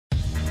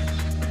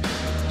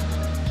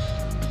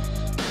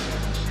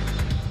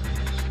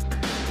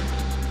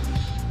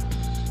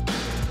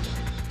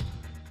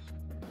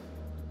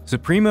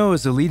Supremo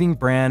is a leading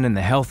brand in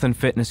the health and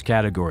fitness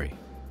category.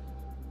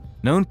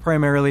 Known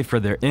primarily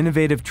for their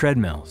innovative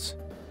treadmills,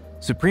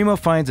 Supremo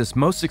finds its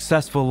most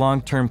successful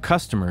long-term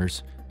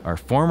customers are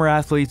former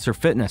athletes or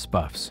fitness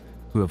buffs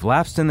who have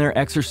lapsed in their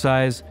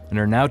exercise and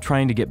are now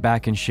trying to get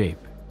back in shape.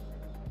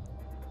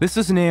 This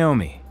is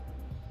Naomi.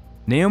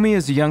 Naomi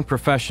is a young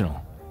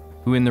professional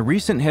who in the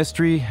recent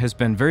history has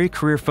been very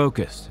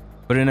career-focused,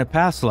 but in a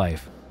past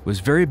life was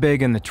very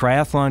big in the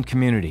triathlon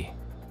community.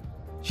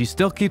 She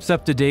still keeps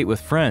up to date with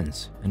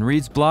friends and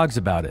reads blogs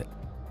about it,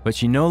 but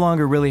she no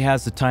longer really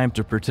has the time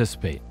to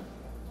participate.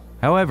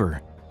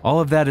 However, all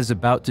of that is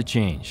about to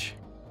change.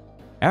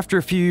 After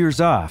a few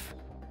years off,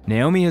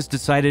 Naomi has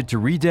decided to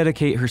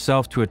rededicate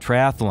herself to a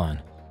triathlon,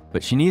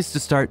 but she needs to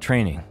start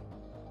training.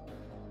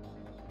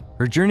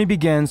 Her journey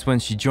begins when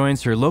she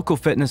joins her local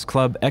fitness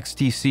club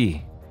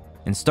XTC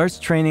and starts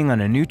training on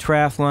a new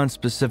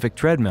triathlon-specific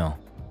treadmill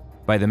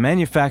by the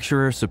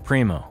manufacturer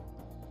Supremo.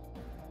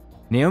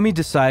 Naomi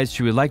decides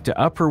she would like to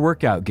up her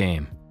workout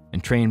game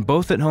and train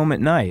both at home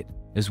at night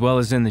as well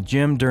as in the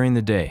gym during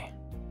the day.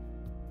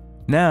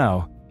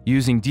 Now,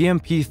 using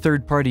DMP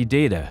third-party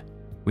data,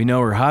 we know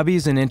her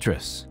hobbies and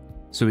interests,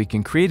 so we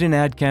can create an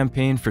ad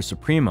campaign for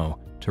Supremo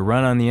to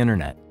run on the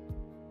internet.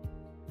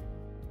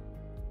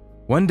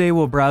 One day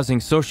while browsing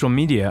social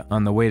media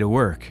on the way to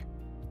work,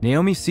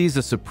 Naomi sees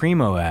a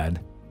Supremo ad,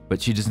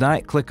 but she does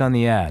not click on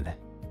the ad.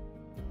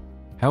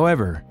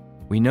 However,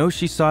 we know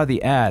she saw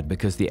the ad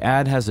because the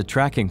ad has a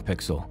tracking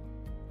pixel,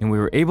 and we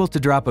were able to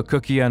drop a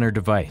cookie on her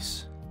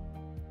device.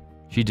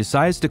 She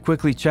decides to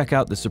quickly check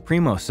out the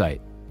Supremo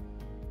site.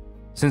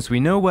 Since we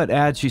know what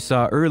ad she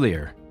saw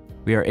earlier,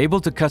 we are able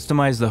to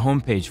customize the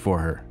homepage for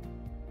her.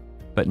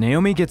 But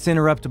Naomi gets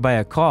interrupted by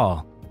a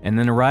call and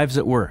then arrives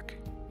at work.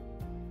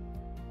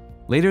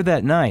 Later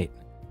that night,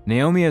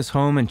 Naomi is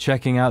home and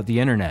checking out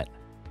the internet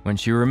when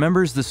she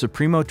remembers the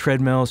Supremo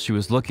treadmill she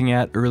was looking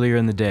at earlier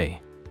in the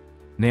day.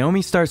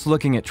 Naomi starts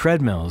looking at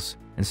treadmills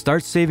and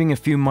starts saving a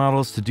few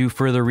models to do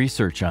further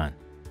research on.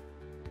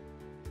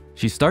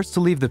 She starts to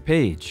leave the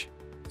page,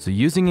 so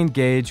using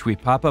Engage, we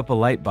pop up a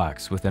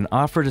lightbox with an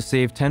offer to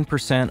save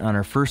 10% on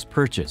her first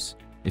purchase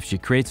if she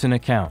creates an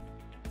account.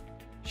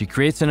 She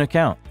creates an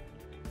account.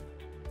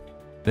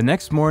 The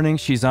next morning,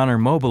 she's on her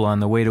mobile on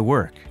the way to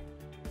work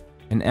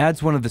and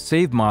adds one of the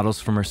saved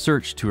models from her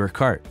search to her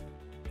cart,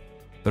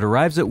 but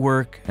arrives at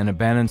work and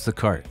abandons the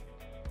cart.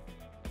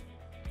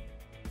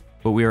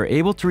 But we are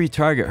able to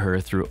retarget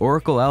her through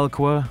Oracle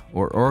Eloqua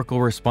or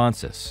Oracle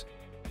Responses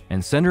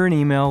and send her an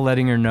email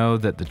letting her know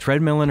that the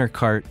treadmill in her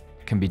cart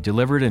can be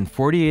delivered in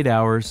 48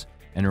 hours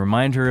and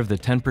remind her of the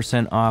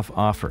 10% off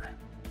offer.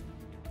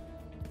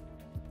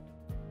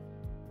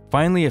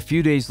 Finally, a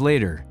few days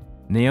later,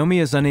 Naomi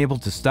is unable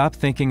to stop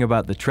thinking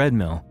about the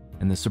treadmill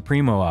and the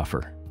Supremo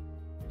offer.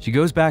 She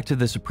goes back to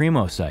the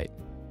Supremo site.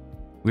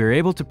 We are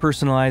able to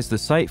personalize the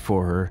site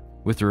for her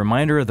with a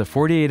reminder of the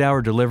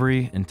 48-hour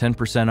delivery and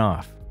 10%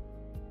 off.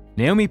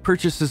 Naomi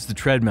purchases the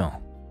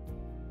treadmill.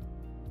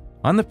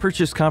 On the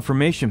purchase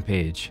confirmation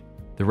page,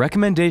 the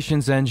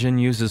recommendations engine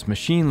uses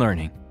machine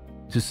learning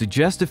to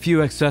suggest a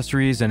few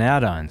accessories and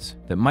add-ons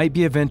that might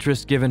be of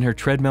interest given her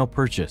treadmill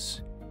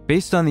purchase,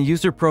 based on the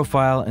user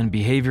profile and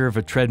behavior of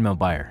a treadmill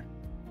buyer.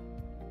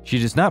 She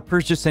does not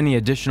purchase any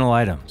additional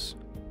items.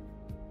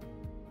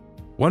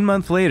 1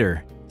 month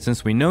later,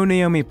 since we know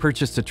Naomi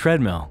purchased a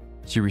treadmill,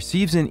 she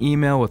receives an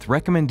email with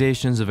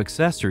recommendations of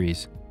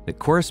accessories that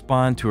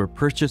correspond to her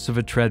purchase of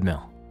a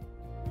treadmill.